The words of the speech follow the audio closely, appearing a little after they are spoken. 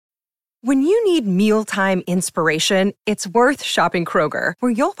When you need mealtime inspiration, it's worth shopping Kroger,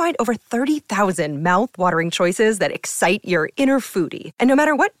 where you'll find over 30,000 mouth-watering choices that excite your inner foodie. And no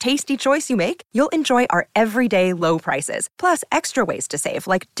matter what tasty choice you make, you'll enjoy our everyday low prices, plus extra ways to save,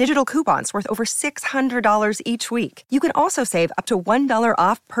 like digital coupons worth over $600 each week. You can also save up to $1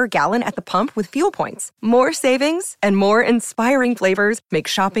 off per gallon at the pump with fuel points. More savings and more inspiring flavors make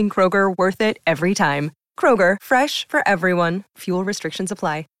shopping Kroger worth it every time. Kroger, fresh for everyone. Fuel restrictions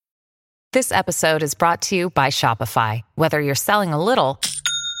apply. This episode is brought to you by Shopify. Whether you're selling a little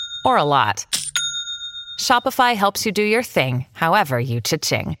or a lot, Shopify helps you do your thing, however you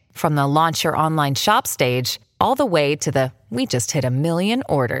cha-ching. From the launch your online shop stage, all the way to the we just hit 1 million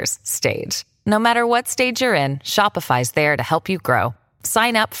orders stage. No matter what stage you're in, Shopify's there to help you grow.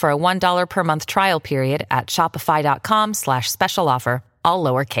 Sign up for a $1 per month trial period at shopify.com/special offer, all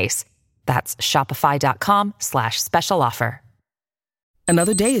lowercase. That's shopify.com/special offer.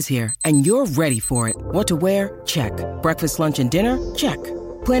 Another day is here, and you're ready for it. What to wear? Check. Breakfast, lunch, and dinner? Check.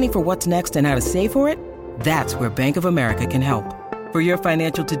 Planning for what's next and how to save for it? That's where Bank of America can help. For your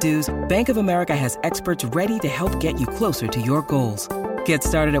financial to-dos, Bank of America has experts ready to help get you closer to your goals. Get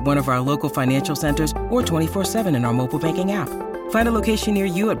started at one of our local financial centers or 24/7 in our mobile banking app. Find a location near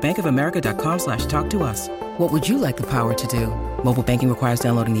you at bankofamerica.com/talktous. What would you like the power to do? Mobile banking requires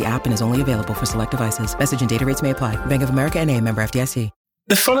downloading the app and is only available for select devices. Message and data rates may apply. Bank of America N.A., member FDIC.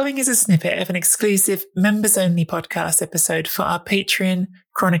 The following is a snippet of an exclusive members-only podcast episode for our Patreon,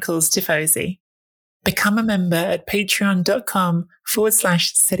 Chronicles Tifosi. Become a member at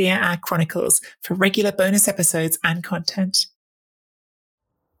patreon.com/Serie A Chronicles for regular bonus episodes and content.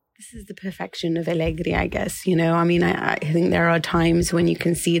 This is the perfection of Allegri, I guess. I think there are times when you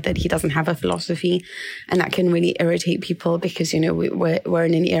can see that he doesn't have a philosophy, and that can really irritate people because, we're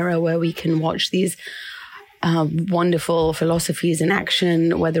in an era where we can watch these wonderful philosophies in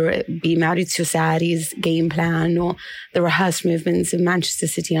action, whether it be Maurizio Sarri's game plan or the rehearsed movements of Manchester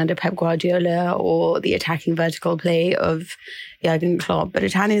City under Pep Guardiola or the attacking vertical play of Jurgen Klopp. But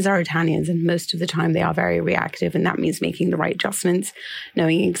Italians are Italians, and most of the time they are very reactive, and that means making the right adjustments,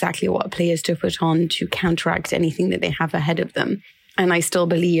 knowing exactly what players to put on to counteract anything that they have ahead of them. And I still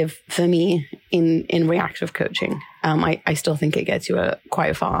believe, for me, in reactive coaching. I still think it gets you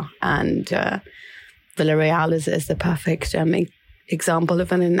quite far, and Villarreal is the perfect example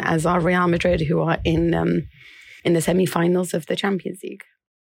of it, and as are Real Madrid, who are in the semi-finals of the Champions League.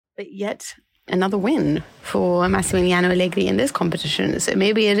 But yet another win for Massimiliano Allegri in this competition. So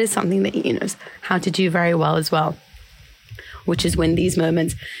maybe it is something that he knows how to do very well as well, which is win these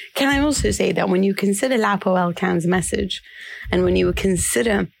moments. Can I also say that when you consider Lapo Elkan's message, and when you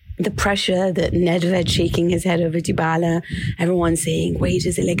consider the pressure that Nedved shaking his head over Dybala, everyone saying, wait,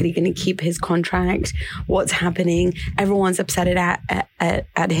 is Allegri going to keep his contract? What's happening? Everyone's upset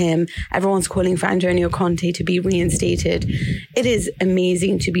at him. Everyone's calling for Antonio Conte to be reinstated. It is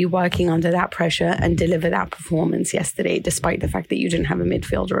amazing to be working under that pressure and deliver that performance yesterday, despite the fact that you didn't have a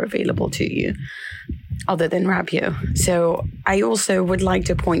midfielder available to you other than Rabiot. So I also would like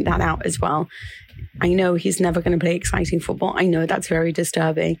to point that out as well. I know he's never going to play exciting football. I know that's very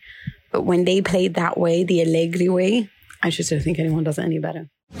disturbing. But when they played that way, the Allegri way, I just don't think anyone does it any better.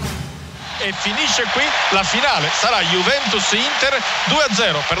 E finisce qui la finale. Sarà Juventus-Inter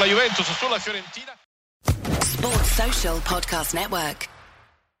 2-0 per la Juventus sulla Fiorentina. Sports Social Podcast Network.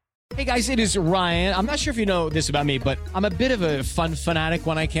 Hey guys, it is Ryan. I'm not sure if you know this about me, but I'm a bit of a fun fanatic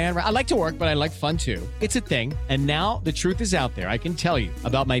when I can. I like to work, but I like fun too. It's a thing. And now the truth is out there. I can tell you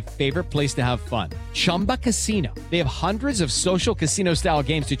about my favorite place to have fun. Chumba Casino. They have hundreds of social casino style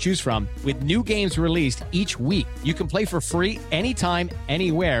games to choose from with new games released each week. You can play for free anytime,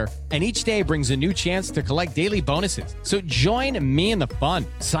 anywhere. And each day brings a new chance to collect daily bonuses. So join me in the fun.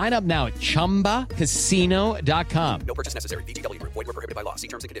 Sign up now at ChumbaCasino.com. No purchase necessary. VGW Group. Void where prohibited by law. See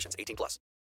terms and conditions. 18+.